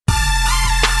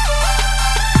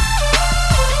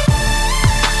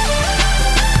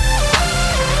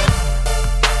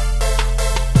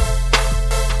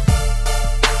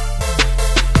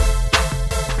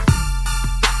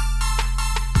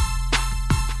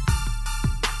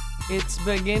It's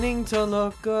beginning to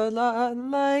look a lot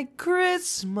like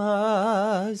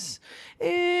Christmas.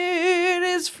 It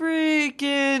is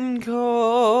freaking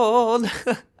cold.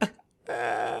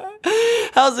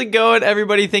 How's it going,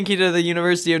 everybody? Thank you to the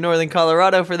University of Northern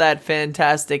Colorado for that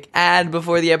fantastic ad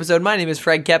before the episode. My name is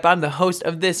Fred Koepp. I'm the host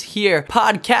of this here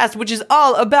podcast, which is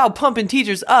all about pumping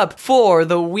teachers up for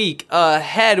the week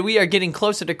ahead. We are getting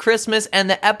closer to Christmas, and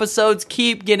the episodes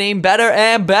keep getting better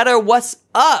and better. What's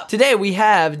up? Today we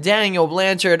have Daniel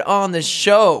Blanchard on the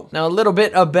show. Now, a little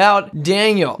bit about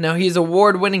Daniel. Now, he's an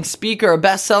award-winning speaker, a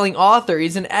best-selling author.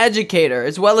 He's an educator,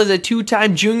 as well as a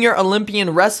two-time junior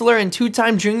Olympian wrestler and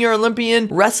two-time junior Olympian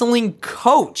wrestling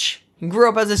coach. He grew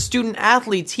up as a student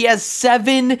athlete. He has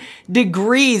 7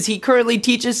 degrees. He currently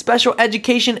teaches special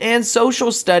education and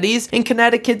social studies in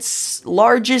Connecticut's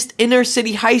largest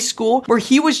inner-city high school, where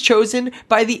he was chosen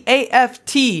by the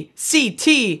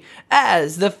AFT-CT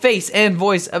as the face and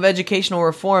voice of educational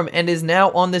reform and is now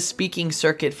on the speaking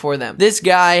circuit for them. This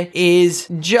guy is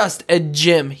just a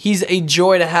gem. He's a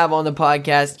joy to have on the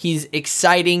podcast. He's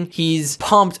exciting. He's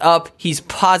pumped up. He's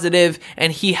positive,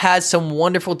 and he has some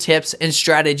wonderful tips and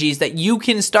strategies that you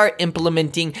can start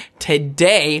implementing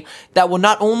today that will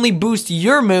not only boost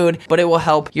your mood, but it will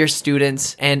help your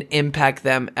students and impact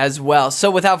them as well.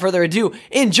 So without further ado,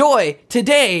 enjoy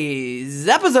today's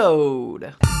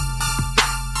episode.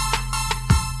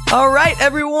 All right,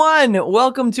 everyone,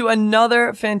 welcome to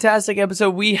another fantastic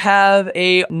episode. We have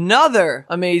another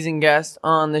amazing guest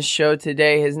on the show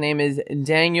today. His name is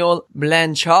Daniel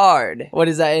Blanchard. What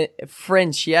is that?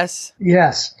 French, yes?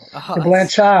 Yes. The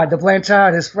Blanchard. The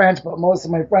Blanchard is French, but most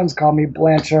of my friends call me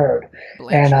Blanchard.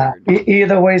 And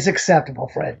either way is acceptable,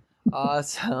 Fred.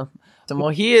 Awesome. Well,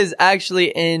 he is actually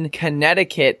in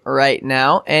Connecticut right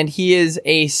now, and he is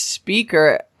a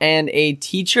speaker and a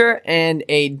teacher and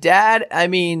a dad. I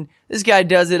mean, this guy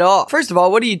does it all. First of all,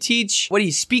 what do you teach? What do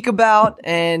you speak about?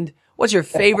 And what's your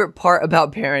favorite part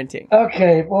about parenting?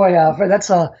 Okay, boy, Alfred, that's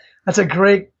a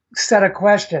great set of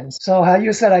questions. So how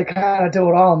you said I kind of do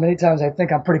it all. Many times I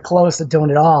think I'm pretty close to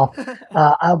doing it all.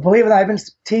 I believe that I've been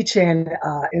teaching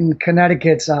in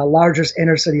Connecticut's largest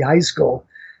inner city high school.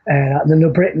 And the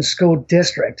New Britain School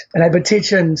District. And I've been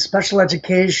teaching special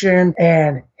education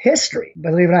and history.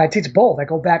 Believe it or not, I teach both. I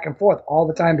go back and forth all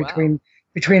the time between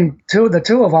the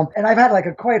two of them. And I've had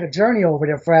quite a journey over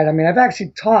there, Fred. I mean, I've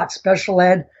actually taught special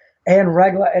ed and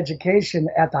regular education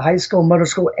at the high school, middle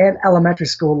school, and elementary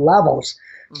school levels.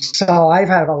 Mm-hmm. So I've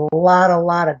had a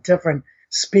lot of different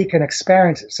speaking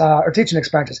experiences or teaching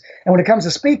experiences. And when it comes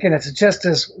to speaking, it's just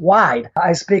as wide.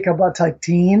 I speak about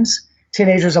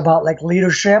teenagers about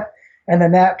leadership, and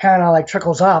then that kind of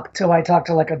trickles up till I talk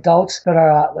to adults that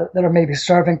are maybe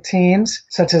serving teens,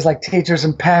 such as teachers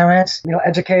and parents,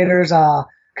 educators,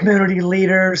 community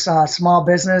leaders, small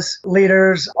business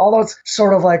leaders, all those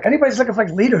sort of anybody's looking for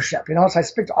leadership, so I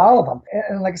speak to all of them.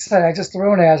 And like I said, I just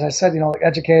threw in there, as I said,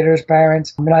 educators,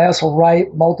 parents. I mean, I also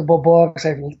write multiple books.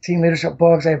 I have teen leadership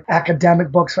books. I have academic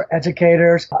books for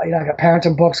educators. I got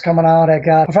parenting books coming out. I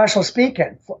got professional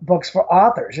speaking books for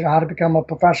authors, how to become a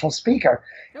professional speaker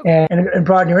and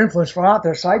broaden your influence for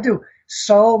authors. So I do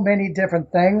so many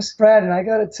different things, Fred, and I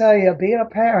got to tell you, being a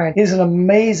parent is an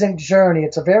amazing journey.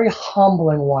 It's a very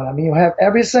humbling one. I mean, you have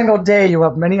every single day, you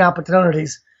have many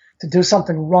opportunities to do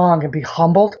something wrong and be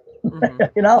humbled,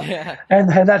 Yeah.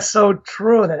 And that's so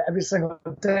true that every single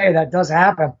day that does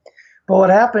happen. But what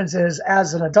happens is,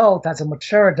 as an adult, as a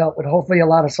mature adult with hopefully a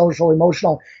lot of social,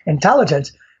 emotional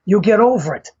intelligence, you get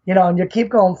over it, and you keep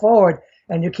going forward.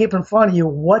 And you keep in front of you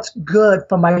what's good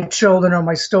for my children or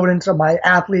my students or my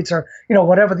athletes or,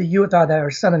 whatever the youth are that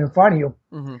are sitting in front of you.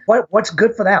 Mm-hmm. What's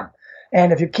good for them.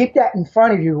 And if you keep that in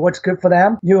front of you, what's good for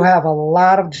them, you have a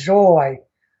lot of joy,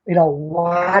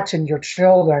 watching your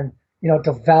children,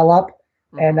 develop.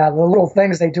 Mm-hmm. And the little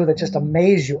things they do that just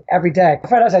amaze you every day. In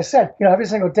fact, as I said, every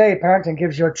single day, parenting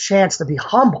gives you a chance to be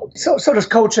humbled. So does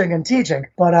coaching and teaching.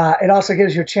 But it also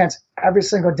gives you a chance every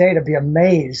single day to be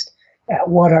amazed at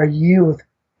what our youth,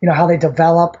 how they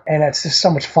develop, and it's just so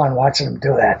much fun watching them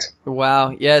do that. Wow,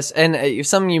 yes, and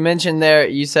something you mentioned there,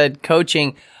 you said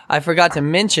coaching. I forgot to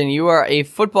mention, you are a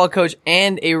football coach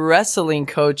and a wrestling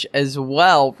coach as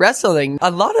well. Wrestling,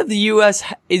 a lot of the U.S.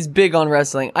 is big on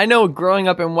wrestling. I know growing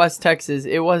up in West Texas,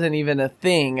 it wasn't even a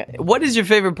thing. What is your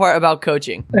favorite part about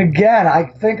coaching? Again, I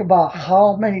think about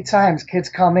how many times kids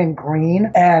come in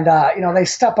green and, they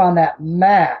step on that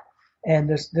mat. And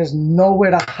there's nowhere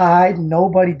to hide,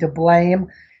 nobody to blame,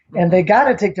 and they got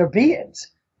to take their beatings.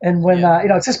 And when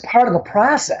it's just part of the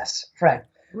process, Fred.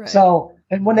 Right. So,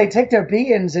 and when they take their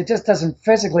beatings, it just doesn't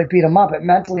physically beat them up; it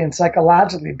mentally and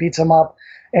psychologically beats them up.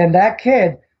 And that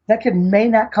kid may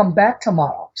not come back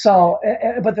tomorrow. So,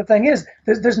 but the thing is,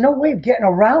 there's no way of getting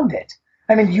around it.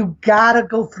 I mean, you got to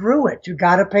go through it. You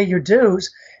got to pay your dues.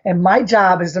 And my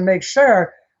job is to make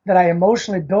sure that I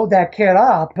emotionally build that kid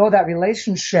up, build that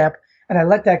relationship, and I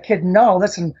let that kid know,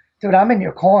 listen, dude, I'm in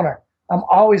your corner. I'm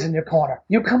always in your corner.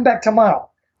 You come back tomorrow.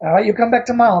 All right, you come back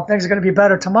tomorrow. Things are going to be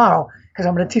better tomorrow because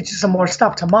I'm going to teach you some more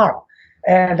stuff tomorrow.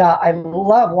 And I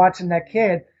love watching that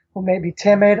kid who may be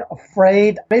timid,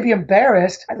 afraid, maybe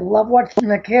embarrassed. I love watching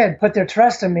that kid put their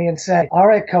trust in me and say, all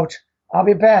right, coach, I'll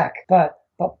be back, but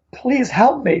please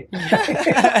help me.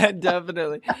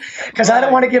 Definitely. Because I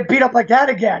don't want to get beat up like that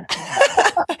again.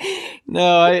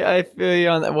 No, I feel you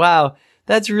on that. Wow.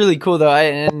 That's really cool, though.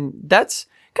 And that's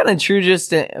kind of true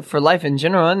just for life in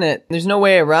general, isn't it? There's no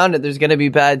way around it. There's going to be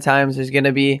bad times. There's going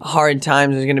to be hard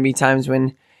times. There's going to be times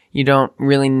when you don't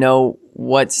really know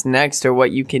what's next or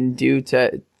what you can do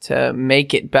to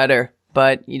make it better.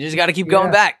 But you just got to keep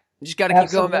going back. You just got to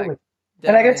keep going back.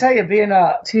 And I got to tell you, being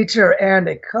a teacher and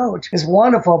a coach is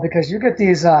wonderful because you get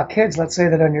these kids, let's say,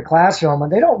 that are in your classroom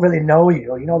and they don't really know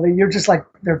you. You know, you're just like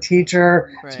their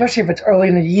teacher, right. Especially if it's early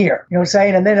in the year. You know what I'm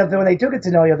saying? And then when they do get to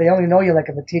know you, they only know you like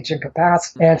in the teaching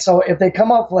capacity. And so if they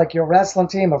come up like your wrestling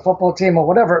team or football team or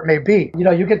whatever it may be, you know,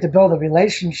 you get to build a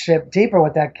relationship deeper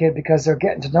with that kid because they're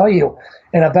getting to know you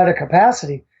in a better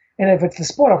capacity. And if it's the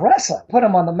sport of wrestling, put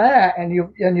them on the mat and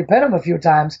you pin them a few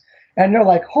times. And they're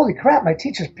like, holy crap, my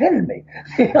teacher's pinning me.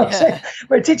 You know what I'm saying?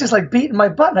 My teacher's like beating my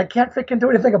butt and I can't freaking do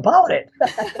anything about it.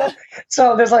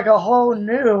 So there's like a whole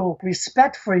new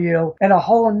respect for you and a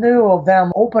whole new of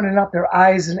them opening up their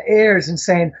eyes and ears and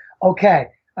saying, okay,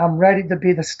 I'm ready to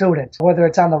be the student, whether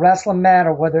it's on the wrestling mat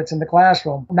or whether it's in the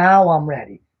classroom. Now I'm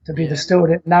ready to be the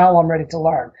student. Now I'm ready to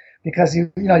learn because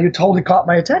you totally caught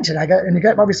my attention. You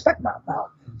got my respect now.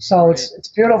 So it's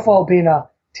beautiful being a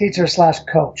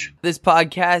teacher/coach. This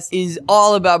podcast is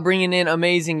all about bringing in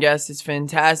amazing guests. It's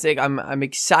fantastic. I'm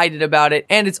excited about it.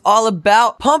 And it's all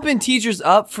about pumping teachers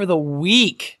up for the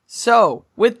week. So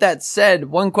with that said,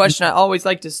 one question I always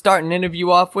like to start an interview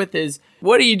off with is,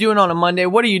 what are you doing on a Monday?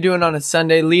 What are you doing on a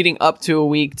Sunday leading up to a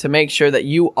week to make sure that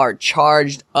you are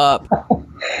charged up?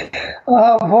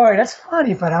 Oh boy, that's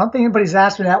funny, but I don't think anybody's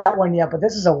asked me that one yet, but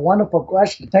this is a wonderful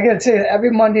question. I got to tell you,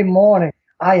 every Monday morning,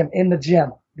 I am in the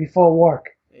gym before work.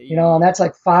 You know, and that's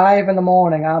like 5 a.m.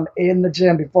 I'm in the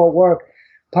gym before work,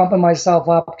 pumping myself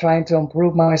up, trying to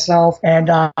improve myself.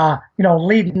 And,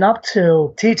 leading up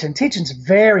to teaching. Teaching's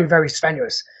very, very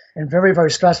strenuous and very, very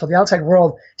stressful. The outside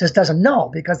world just doesn't know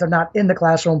because they're not in the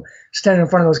classroom standing in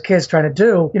front of those kids trying to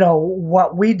do,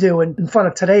 what we do in front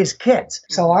of today's kids.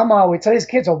 So today's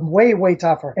kids are way, way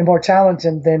tougher and more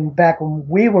challenging than back when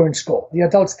we were in school. The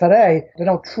adults today, they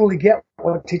don't truly get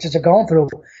what teachers are going through.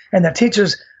 And the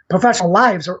teachers' professional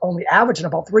lives are only averaging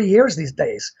about 3 years these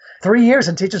days. 3 years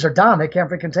and teachers are done. They can't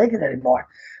freaking take it anymore.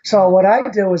 So what I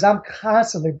do is I'm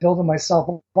constantly building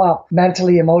myself up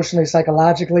mentally, emotionally,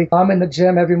 psychologically. I'm in the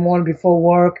gym every morning before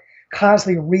work,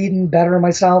 constantly reading, bettering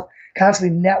myself,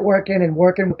 constantly networking and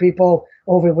working with people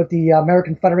over with the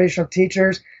American Federation of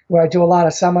Teachers, where I do a lot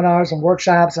of seminars and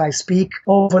workshops, and I speak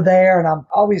over there, and I'm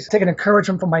always taking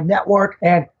encouragement from my network.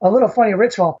 And a little funny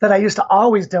ritual that I used to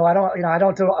always do, I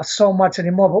don't do it so much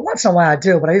anymore, but once in a while I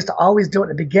do, but I used to always do it in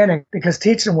the beginning because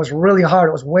teaching was really hard.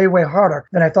 It was way, way harder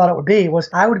than I thought it would be, was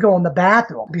I would go in the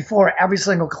bathroom before every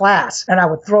single class, and I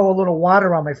would throw a little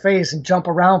water on my face and jump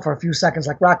around for a few seconds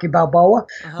like Rocky Balboa,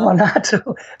 well, not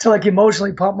to like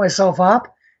emotionally pump myself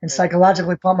up and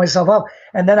psychologically pump myself up.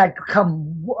 And then I'd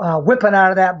come whipping out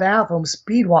of that bathroom,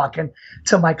 speed walking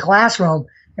to my classroom.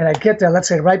 And I'd get there, let's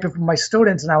say, right before my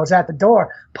students, and I was at the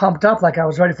door, pumped up like I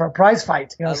was ready for a prize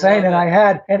fight. You know what I'm saying? And I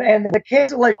had, and the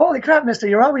kids were like, holy crap, mister,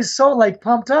 you're always so like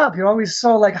pumped up. You're always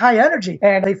so like high energy.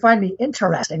 And they find me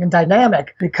interesting and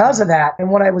dynamic because of that. And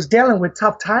when I was dealing with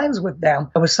tough times with them,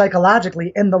 I was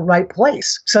psychologically in the right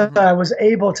place. So I was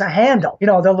able to handle,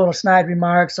 their little snide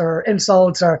remarks or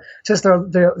insults or just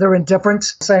their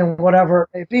indifference, saying whatever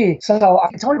it may be. So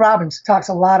Tony Robbins talks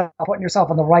a lot about putting yourself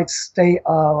in the right state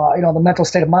of, the mental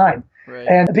state of mind. Right.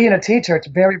 And being a teacher, it's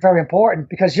very, very important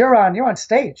because you're on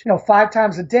stage, 5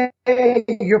 times a day,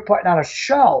 you're putting on a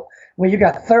show where you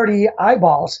got 30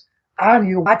 eyeballs on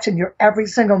you, watching your every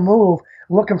single move,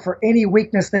 looking for any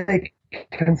weakness that they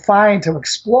can find to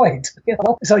exploit,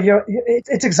 So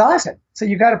it's exhausting. So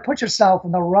you got to put yourself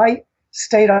in the right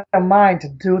state of mind to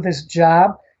do this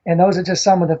job. And those are just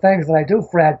some of the things that I do,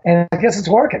 Fred. And I guess it's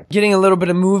working. Getting a little bit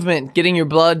of movement, getting your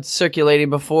blood circulating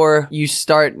before you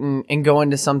start and go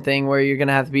into something where you're going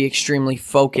to have to be extremely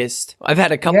focused. I've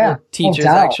had a couple of teachers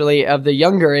actually of the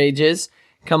younger ages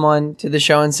come on to the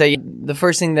show and say the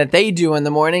first thing that they do in the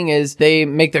morning is they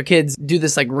make their kids do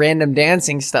this like random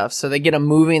dancing stuff. So they get them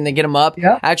moving, they get them up.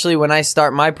 Yeah. Actually, when I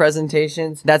start my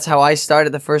presentations, that's how I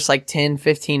started. The first like 10,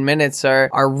 15 minutes are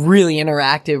really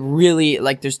interactive, really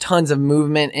like there's tons of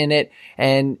movement in it.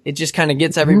 And it just kind of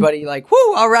gets everybody like,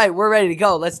 whoo, all right, we're ready to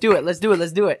go. Let's do it. Let's do it.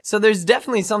 Let's do it. So there's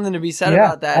definitely something to be said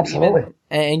about that. Absolutely.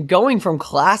 And going from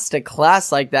class to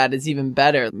class like that is even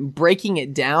better. Breaking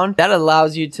it down, that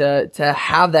allows you to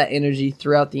have that energy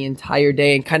throughout the entire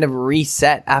day and kind of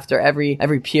reset after every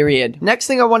period. Next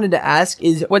thing I wanted to ask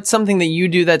is what's something that you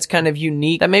do that's kind of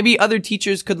unique that maybe other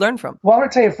teachers could learn from? Well, I'm going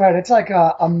to tell you, Fred, it's like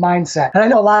a mindset. And I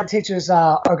know a lot of teachers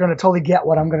are going to totally get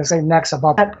what I'm going to say next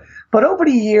about that. But over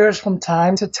the years, from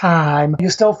time to time, you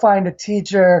still find a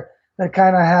teacher that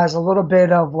kind of has a little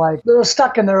bit of like, they're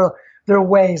stuck in their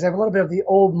ways. They have a little bit of the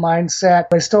old mindset.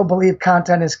 They still believe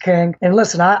content is king. And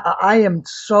listen, I am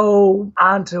so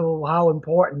onto how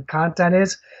important content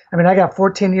is. I mean, I got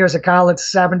 14 years of college,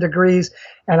 7 degrees,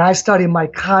 and I study my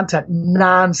content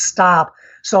nonstop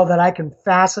so that I can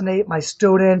fascinate my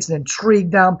students and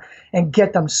intrigue them and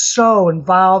get them so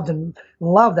involved and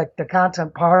love the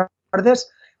content part of this.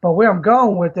 But where I'm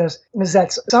going with this is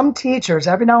that some teachers,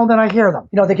 every now and then I hear them,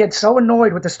 they get so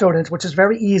annoyed with the students, which is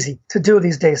very easy to do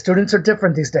these days. Students are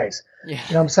different these days. Yeah.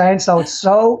 You know what I'm saying? So it's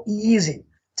so easy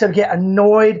to get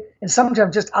annoyed and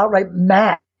sometimes just outright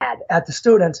mad at the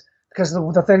students because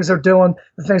of the things they're doing,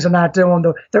 the things they're not doing,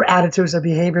 their attitudes, their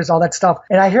behaviors, all that stuff.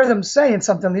 And I hear them saying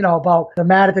something, about they're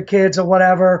mad at the kids or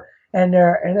whatever, and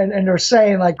they're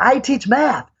saying like, I teach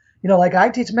math. Like I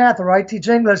teach math or I teach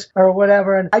English or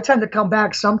whatever. And I tend to come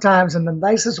back sometimes in the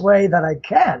nicest way that I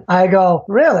can. I go,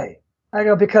 really? I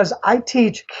go, because I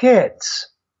teach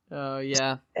kids. Oh,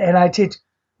 yeah. And I teach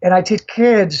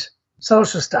kids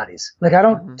social studies. Like I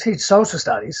don't teach social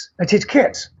studies. I teach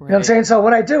kids. Right. You know what I'm saying? So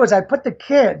what I do is I put the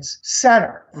kids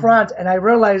center, front, and I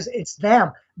realize it's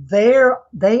them.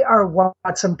 They are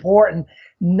what's important.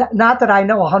 Not that I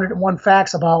know 101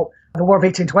 facts about the War of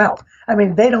 1812. I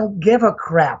mean, they don't give a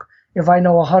crap if I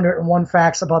know 101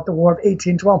 facts about the War of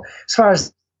 1812. As far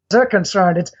as they're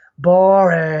concerned, it's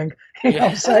boring. You know what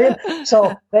I'm saying?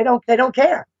 So they don't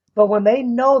care. But when they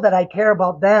know that I care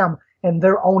about them and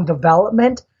their own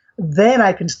development, then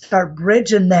I can start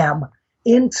bridging them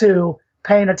into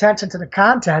paying attention to the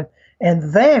content.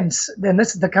 And then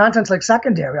this the content's like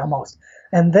secondary almost.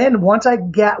 And then once I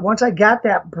got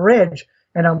that bridge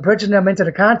and I'm bridging them into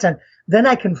the content, then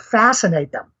I can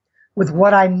fascinate them with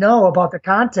what I know about the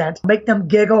content, make them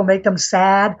giggle, make them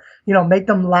sad, make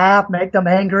them laugh, make them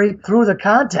angry through the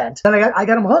content. And I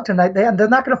got them hooked, and they're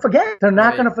not going to forget. They're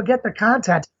not going to forget the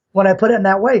content when I put it in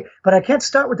that way. But I can't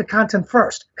start with the content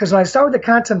first, because when I start with the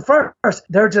content first,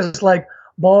 they're just like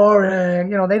boring.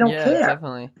 They don't care.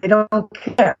 Definitely. They don't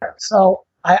care. So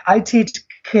I teach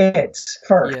kids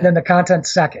first, then the content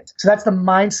second. So that's the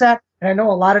mindset. And I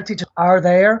know a lot of teachers are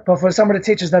there, but for some of the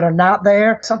teachers that are not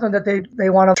there, something that they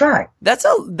want to try.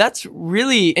 That's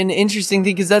really an interesting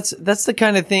thing, because that's the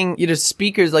kind of thing,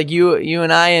 speakers like you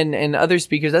and I and other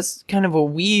speakers, that's kind of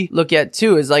what we look at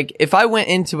too, is like, if I went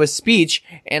into a speech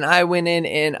and I went in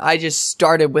and I just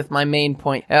started with my main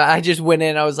point, I just went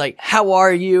in, I was like, how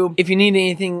are you? If you need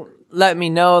anything, let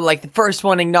me know. Like the first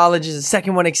one acknowledges, the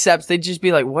second one accepts. They'd just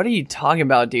be like, what are you talking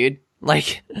about, dude?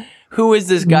 Like, who is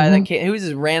this guy who's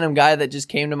this random guy that just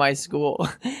came to my school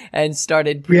and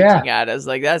started preaching at us?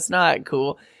 Like, that's not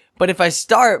cool. But if I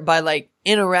start by like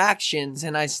interactions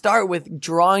and I start with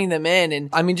drawing them in and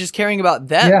I mean, just caring about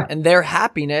them and their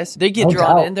happiness, they get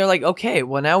drawn in. They're like, okay,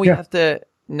 well now we have to,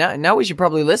 now we should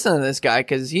probably listen to this guy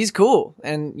because he's cool,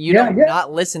 and you don't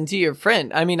not listen to your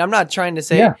friend. I mean, I'm not trying to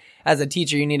say as a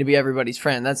teacher you need to be everybody's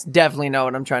friend. That's definitely not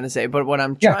what I'm trying to say. But what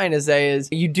I'm trying to say is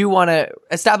you do want to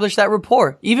establish that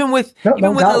rapport, even with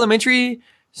elementary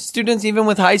students, even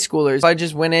with high schoolers. If I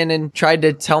just went in and tried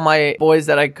to tell my boys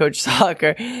that I coach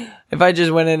soccer, if I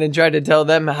just went in and tried to tell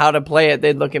them how to play it,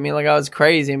 they'd look at me like I was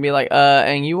crazy and be like,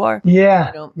 and you are?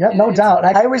 Yeah, no doubt.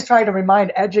 I always try to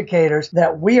remind educators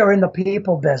that we are in the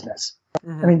people business.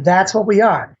 I mean, that's what we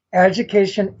are.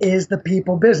 Education is the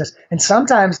people business. And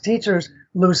sometimes teachers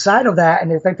lose sight of that and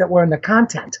they think that we're in the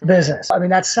content business. I mean,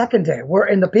 that's secondary. We're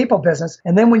in the people business.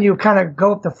 And then when you kind of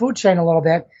go up the food chain a little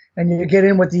bit and you get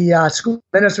in with the school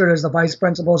administrators, the vice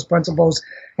principals,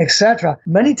 etc.,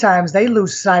 many times they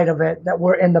lose sight of it, that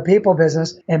we're in the people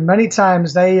business. And many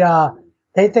times they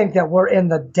think that we're in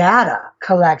the data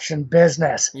collection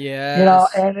business. Yeah.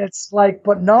 And it's like,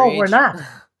 but no, we're not.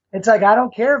 It's like, I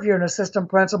don't care if you're an assistant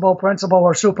principal,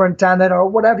 or superintendent, or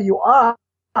whatever you are.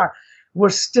 We're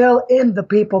still in the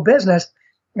people business.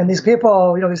 And these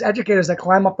people, these educators that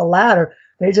climb up the ladder,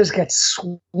 they just get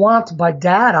swamped by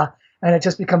data, and it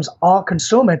just becomes all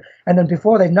consuming. And then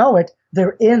before they know it,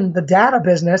 they're in the data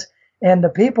business, and the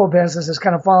people business is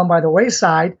kind of falling by the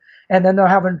wayside. And then they're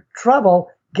having trouble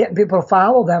getting people to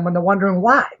follow them, and they're wondering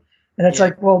why. And it's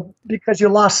like, well, because you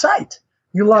lost sight.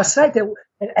 You lost sight that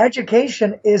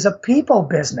education is a people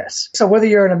business. So whether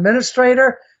you're an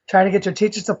administrator trying to get your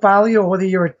teachers to follow you, or whether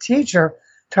you're a teacher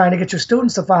trying to get your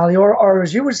students to follow you, or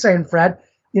as you were saying, Fred,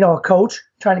 a coach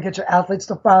trying to get your athletes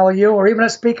to follow you, or even a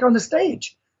speaker on the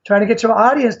stage trying to get your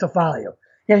audience to follow you.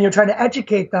 And you're trying to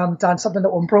educate them on something that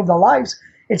will improve their lives.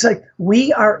 It's like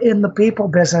we are in the people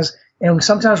business, and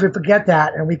sometimes we forget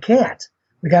that, and we can't.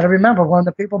 We got to remember, we're in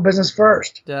the people business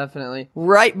first. Definitely.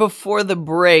 Right before the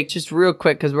break, just real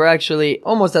quick, because we're actually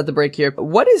almost at the break here.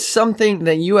 What is something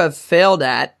that you have failed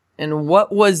at, and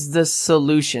what was the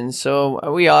solution?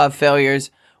 So we all have failures.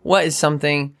 What is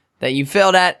something that you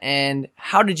failed at, and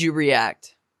how did you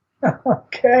react?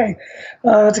 Okay.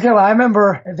 That's a good one. I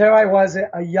remember there I was,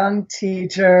 a young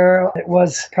teacher. It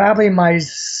was probably my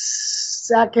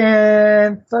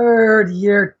second, third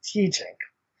year teaching.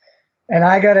 And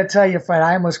I got to tell you, Fred,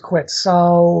 I almost quit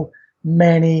so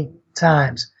many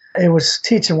times.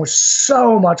 Teaching was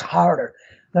so much harder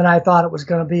than I thought it was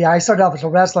going to be. I started off as a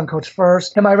wrestling coach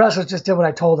first, and my wrestlers just did what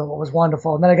I told them. It was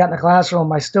wonderful. And then I got in the classroom,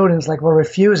 my students were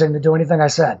refusing to do anything I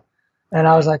said. And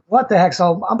I was like, what the heck?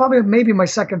 So I'm probably maybe my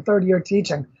second, third year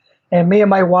teaching. And me and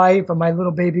my wife and my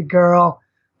little baby girl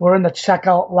were in the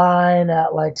checkout line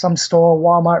at some store,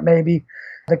 Walmart maybe.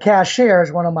 The cashier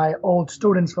is one of my old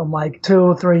students from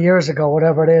 2-3 years ago,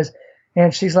 whatever it is.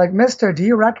 And she's like, Mister, do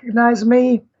you recognize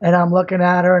me? And I'm looking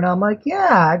at her and I'm like,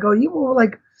 yeah. I go, you were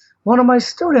one of my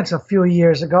students a few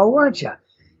years ago, weren't you?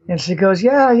 And she goes,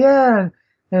 yeah.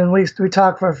 And we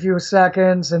talked for a few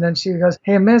seconds. And then she goes,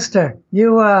 hey, Mister,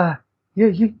 you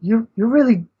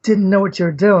really didn't know what you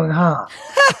were doing, huh?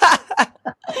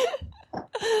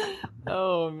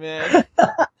 Oh, man.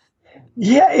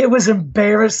 Yeah, it was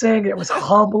embarrassing. It was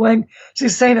humbling.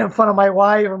 She's saying it in front of my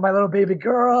wife and my little baby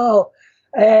girl.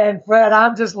 And Fred,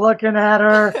 I'm just looking at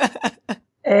her,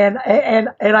 and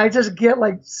I just get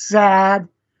sad,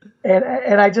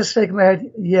 and I just shake my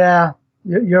head. Yeah,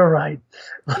 you're right.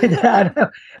 Like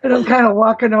that. And I'm kind of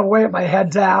walking away with my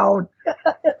head down.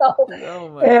 Oh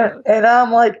my God. And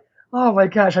I'm like, oh my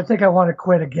gosh, I think I want to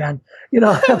quit again.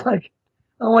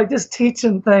 I'm like, this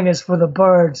teaching thing is for the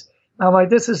birds. I'm like,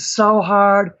 this is so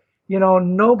hard.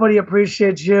 Nobody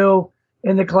appreciates you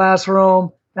in the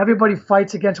classroom. Everybody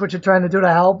fights against what you're trying to do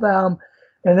to help them.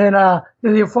 And then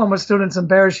your former students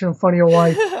embarrass you in front of your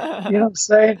wife. You know what I'm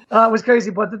saying? It was crazy.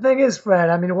 But the thing is,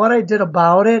 Fred, what I did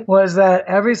about it was that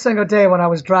every single day when I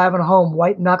was driving home,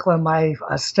 white knuckling my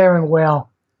steering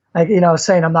wheel,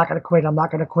 saying, I'm not going to quit. I'm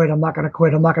not going to quit. I'm not going to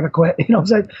quit. I'm not going to quit. You know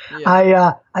what I'm saying?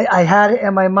 Yeah. I had it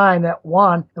in my mind that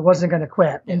one, I wasn't going to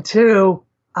quit. And two,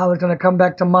 I was going to come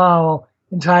back tomorrow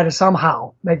and try to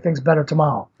somehow make things better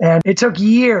tomorrow. And it took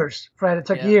years, Fred. It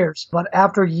took years. But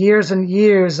after years and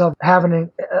years of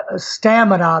having a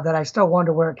stamina that I still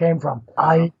wonder where it came from,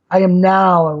 I am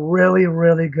now a really,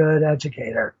 really good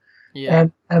educator. Yeah.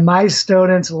 And my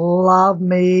students love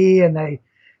me, and they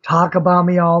talk about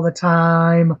me all the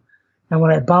time. And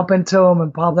when I bump into them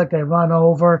in public, they run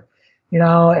over,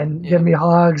 and give me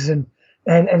hugs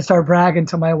and start bragging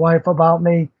to my wife about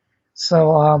me.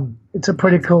 So it's a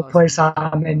pretty cool place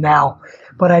I'm in now.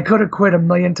 But I could have quit a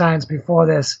million times before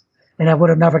this, and I would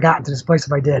have never gotten to this place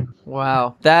if I did.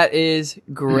 Wow, that is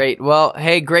great. Well,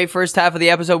 hey, great first half of the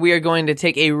episode. We are going to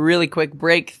take a really quick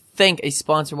break. Thank a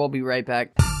sponsor. We'll be right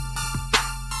back.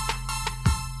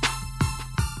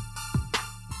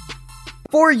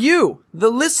 For you, the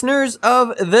listeners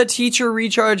of the Teacher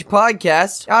Recharge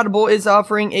podcast, Audible is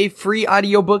offering a free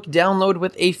audiobook download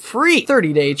with a free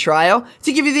 30-day trial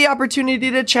to give you the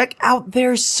opportunity to check out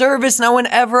their service. Now,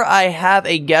 whenever I have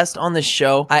a guest on the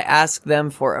show, I ask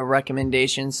them for a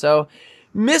recommendation. So,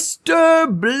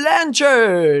 Mr.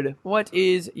 Blanchard, what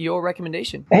is your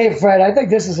recommendation? Hey, Fred, I think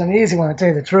this is an easy one, to tell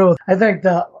you the truth. I think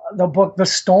the book, The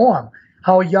Storm,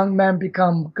 How Young Men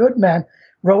Become Good Men,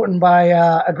 written by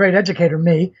a great educator,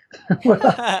 me,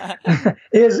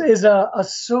 is a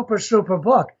super, super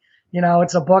book.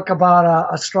 It's a book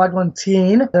about a struggling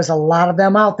teen. There's a lot of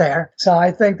them out there. So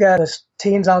I think that the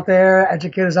teens out there,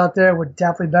 educators out there would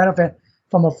definitely benefit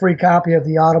from a free copy of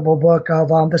the Audible book of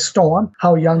The Storm,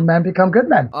 How Young Men Become Good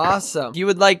Men. Awesome. If you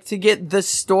would like to get The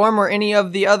Storm or any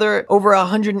of the other over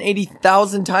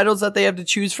 180,000 titles that they have to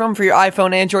choose from for your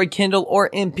iPhone, Android, Kindle, or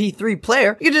MP3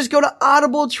 player, you can just go to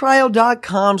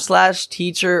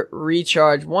audibletrial.com/teacher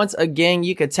recharge. Once again,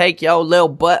 you could take your little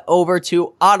butt over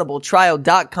to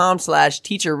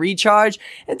audibletrial.com/teacher recharge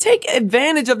and take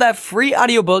advantage of that free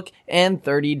audiobook and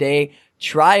 30-day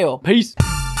trial. Peace.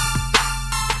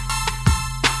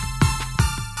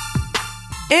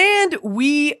 And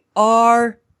we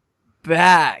are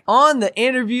back on the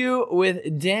interview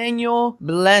with Daniel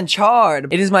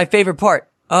Blanchard. It is my favorite part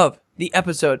of the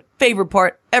episode. Favorite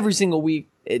part every single week.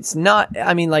 It's not,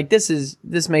 I mean, like, this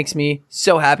makes me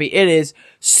so happy. It is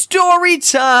story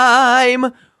time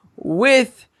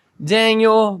with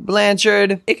Daniel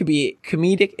Blanchard. It could be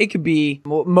comedic. It could be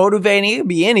motivating. It could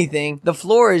be anything. The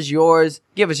floor is yours.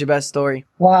 Give us your best story.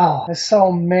 Wow. There's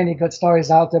so many good stories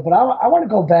out there, but I want to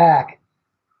go back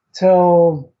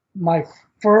to my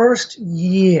first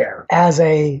year as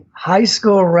a high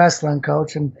school wrestling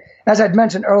coach. And as I'd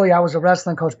mentioned earlier, I was a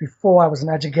wrestling coach before I was an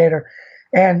educator.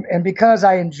 And because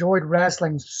I enjoyed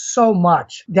wrestling so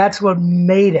much, that's what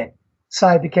made it so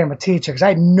I became a teacher, because I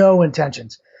had no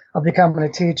intentions of becoming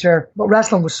a teacher. But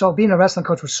being a wrestling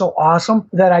coach was so awesome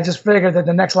that I just figured that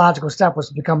the next logical step was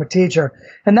to become a teacher.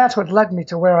 And that's what led me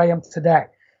to where I am today.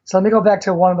 So let me go back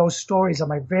to one of those stories of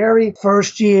my very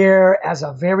first year as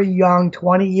a very young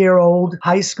 20-year-old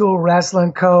high school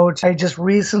wrestling coach. I just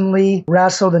recently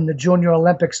wrestled in the Junior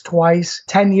Olympics twice.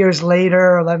 10 years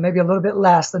later, or maybe a little bit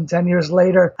less than 10 years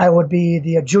later, I would be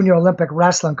the Junior Olympic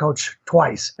wrestling coach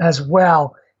twice as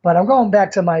well. But I'm going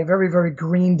back to my very, very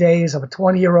green days of a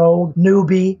 20-year-old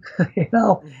newbie,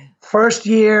 First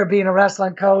year being a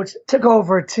wrestling coach, took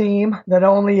over a team that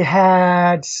only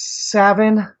had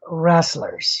 7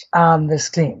 wrestlers on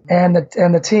this team. And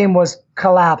the team was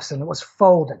collapsing. It was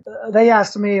folding. They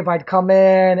asked me if I'd come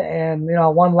in and,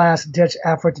 one last ditch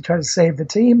effort to try to save the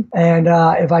team. And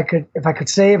if I could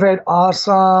save it,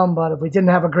 awesome. But if we didn't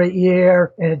have a great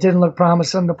year and it didn't look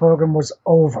promising, the program was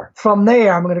over. From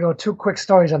there, I'm going to go 2 quick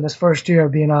stories on this first year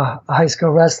of being a high school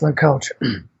wrestling coach.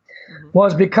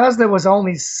 Was because there was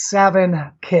only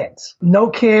 7 kids. No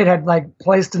kid had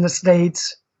placed in the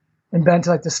States and been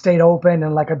to the state open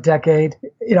in a decade.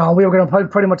 We were going to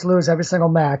pretty much lose every single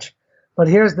match. But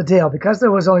here's the deal. Because there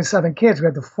was only 7 kids, we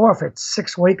had to forfeit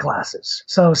 6 weight classes.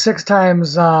 So 6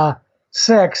 times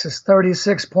 6 is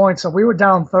 36 points. So we were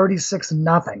down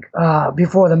 36-0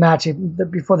 before the match,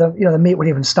 before the meet would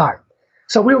even start.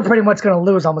 So we were pretty much going to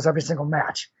lose almost every single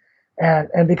match.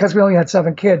 And because we only had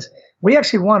 7 kids, we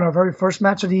actually won our very first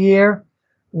match of the year,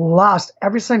 lost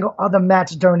every single other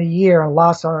match during the year, and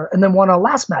then won our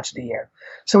last match of the year.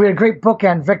 So we had great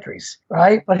bookend victories,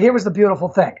 right? But here was the beautiful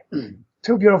thing.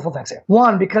 2 beautiful things here.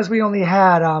 One, because we only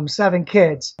had 7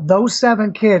 kids, those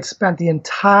 7 kids spent the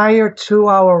entire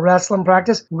 2-hour wrestling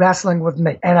practice wrestling with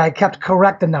me. And I kept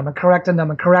correcting them.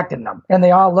 And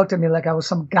they all looked at me like I was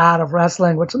some god of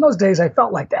wrestling, which in those days I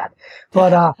felt like that.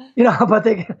 But, but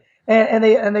they... And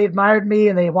they admired me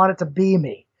and they wanted to be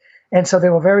me. And so they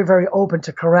were very, very open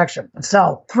to correction. And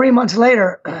so 3 months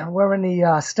later, we're in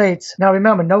the States. Now,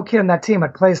 remember, no kid on that team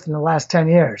had placed in the last 10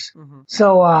 years. Mm-hmm.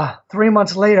 So 3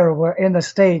 months later, we're in the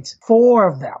States. 4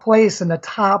 of them placed in the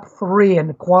top 3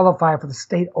 and qualify for the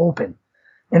state open.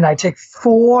 And I take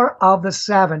 4 of the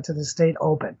 7 to the state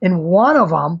open. And one of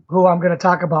them, who I'm going to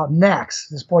talk about next,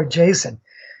 this boy Jason,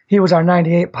 he was our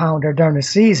 98-pounder during the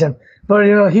season. But,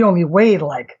 he only weighed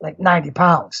like 90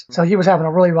 pounds. So he was having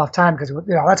a really rough time because,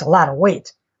 that's a lot of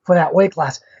weight for that weight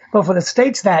class. But for the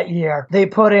States that year, they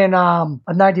put in a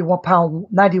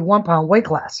 91-pound weight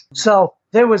class. So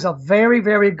there was a very,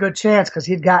 very good chance, because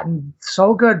he'd gotten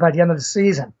so good by the end of the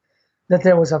season, that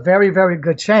there was a very, very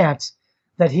good chance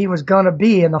that he was going to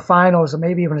be in the finals or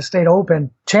maybe even a state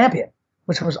open champion,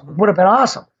 which would have been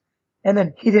awesome. And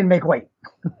then he didn't make weight.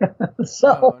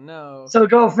 So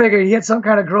go figure. He had some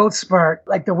kind of growth spurt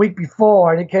like the week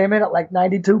before, and he came in at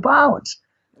 92 pounds.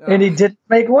 And he didn't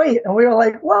make weight. And we were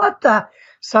like, what the?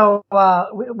 So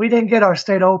we didn't get our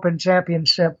state open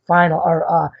championship final,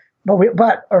 or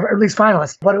at least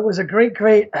finalists. But it was a great,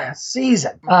 great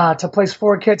season to place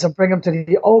 4 kids and bring them to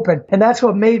the open. And that's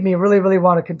what made me really, really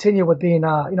want to continue with being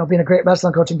a great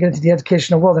wrestling coach and get into the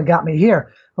educational world and got me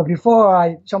here. But before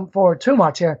I jump forward too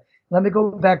much here, let me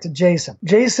go back to Jason.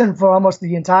 Jason, for almost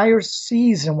the entire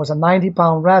season, was a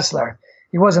 90-pound wrestler.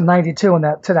 He wasn't 92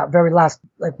 to that very last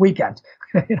weekend,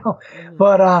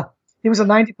 But he was a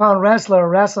 90-pound wrestler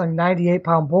wrestling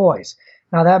 98-pound boys.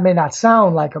 Now, that may not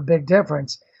sound like a big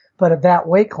difference, but at that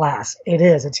weight class, it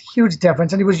is. It's a huge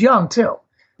difference. And he was young, too.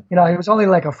 You know, he was only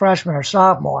like a freshman or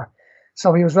sophomore.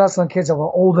 So he was wrestling kids that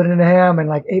were older than him and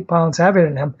like 8 pounds heavier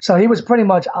than him. So he was pretty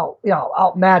much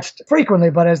outmatched frequently,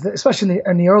 but especially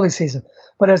in the early season.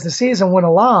 But as the season went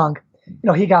along,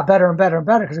 he got better and better and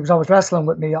better because he was always wrestling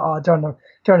with me during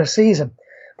the season.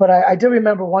 But I do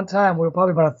remember one time we were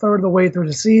probably about a third of the way through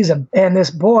the season, and this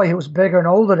boy who was bigger and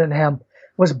older than him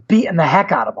was beating the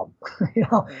heck out of him,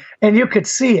 and you could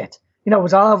see it. It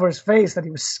was all over his face that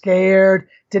he was scared,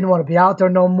 didn't want to be out there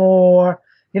no more,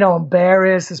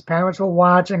 embarrassed. His parents were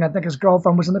watching. I think his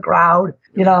girlfriend was in the crowd,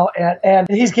 and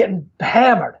he's getting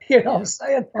hammered, what I'm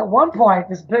saying? At one point,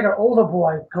 this bigger, older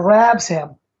boy grabs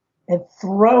him and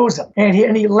throws him, and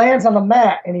he lands on the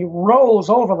mat, and he rolls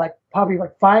over probably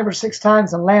 5 or 6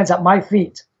 times and lands at my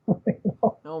feet.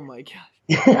 Oh my God.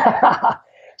 Yeah.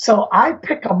 So I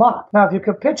pick him up. Now, if you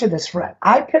could picture this, Fred,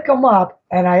 I pick him up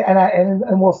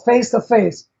and we're face to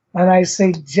face. And I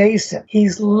say, Jason,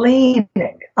 he's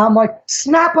leaning. I'm like,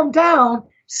 snap him down,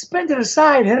 spin to the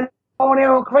side, hit him on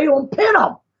arrow cradle and pin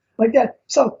him like that.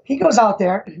 So he goes out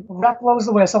there, ref blows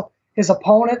the whistle. His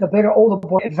opponent, the bigger, older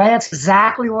boy, advanced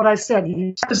exactly what I said.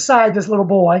 He aside this little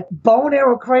boy, bow and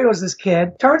arrow cradles this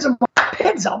kid, turns him,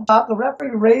 pins him. The referee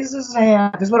raises his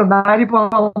hand, this little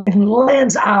 90-pound, and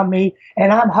lands on me,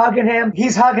 and I'm hugging him.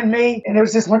 He's hugging me, and it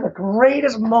was just one of the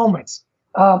greatest moments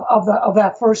of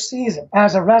that first season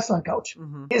as a wrestling coach.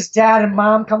 Mm-hmm. His dad and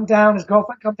mom come down, his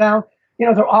girlfriend come down.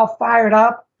 They're all fired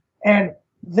up, and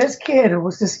this kid who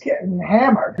was just getting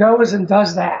hammered goes and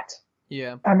does that.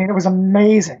 Yeah, I mean, it was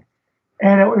amazing.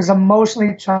 And it was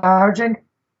emotionally charging,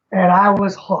 and I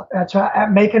was hooked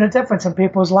at making a difference in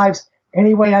people's lives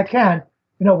any way I can,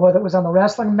 whether it was on the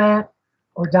wrestling mat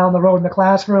or down the road in the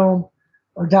classroom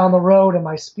or down the road in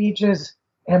my speeches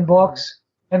and books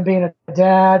and being a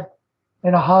dad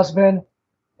and a husband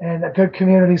and a good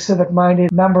community,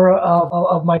 civic-minded member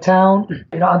of my town.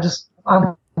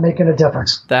 I'm making a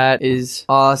difference. That is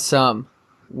awesome.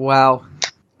 Wow.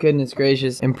 Goodness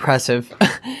gracious. Impressive.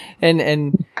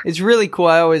 And it's really cool.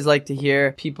 I always like to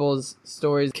hear people's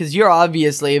stories because you're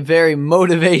obviously a very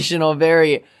motivational,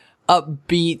 very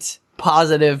upbeat,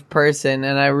 positive person.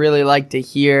 And I really like to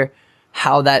hear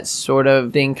how that sort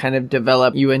of thing kind of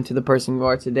developed you into the person you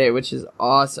are today, which is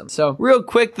awesome. So real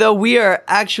quick though, we are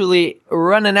actually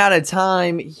running out of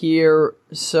time here.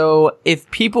 So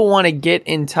if people want to get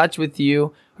in touch with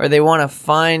you, or they want to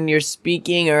find your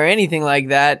speaking or anything like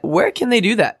that, where can they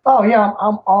do that? Oh, yeah,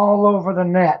 I'm all over the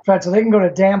net. Right, so they can go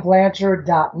to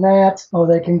danblanchard.net, or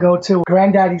they can go to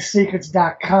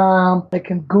granddaddysecrets.com. They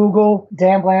can Google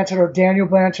Dan Blanchard or Daniel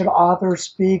Blanchard, author,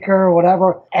 speaker,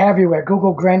 whatever, everywhere.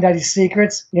 Google Granddaddy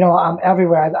Secrets. I'm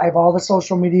everywhere. I have all the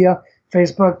social media,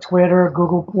 Facebook, Twitter,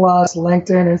 Google+,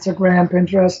 LinkedIn, Instagram,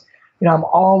 Pinterest. I'm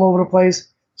all over the place.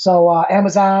 So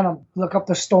Amazon, look up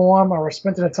The Storm or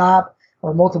Sprint to the Top,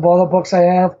 or multiple other books I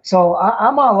have. So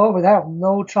I'm all over that.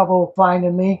 No trouble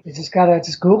finding me. You just gotta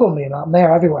Google me, and I'm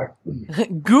there everywhere.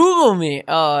 Google me.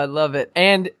 Oh, I love it.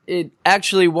 And it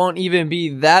actually won't even be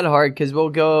that hard because we'll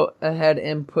go ahead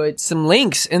and put some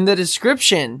links in the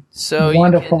description. So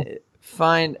wonderful. You can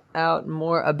find out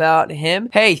more about him.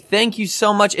 Hey, thank you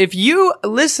so much. If you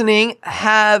listening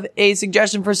have a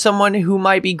suggestion for someone who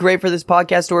might be great for this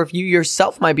podcast, or if you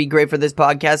yourself might be great for this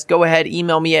podcast, go ahead,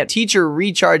 email me at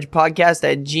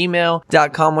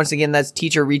teacherrechargepodcast@gmail.com. Once again, that's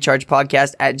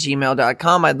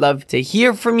teacherrechargepodcast@gmail.com. I'd love to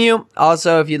hear from you.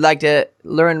 Also, if you'd like to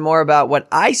learn more about what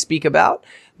I speak about,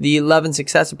 the love and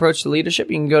success approach to leadership,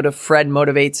 you can go to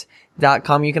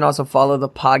fredmotivates.com. You can also follow the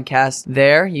podcast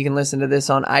there. You can listen to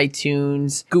this on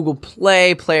iTunes, Google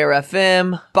Play, Player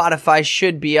FM, Spotify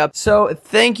should be up. So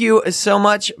thank you so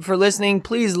much for listening.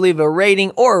 Please leave a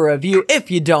rating or a review if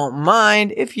you don't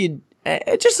mind.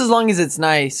 Just as long as it's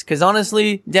nice, because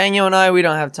honestly, Daniel and I, we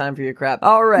don't have time for your crap.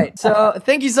 All right. So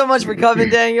thank you so much for coming,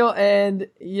 Daniel. And,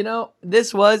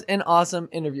 this was an awesome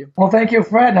interview. Well, thank you,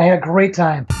 Fred. I had a great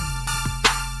time.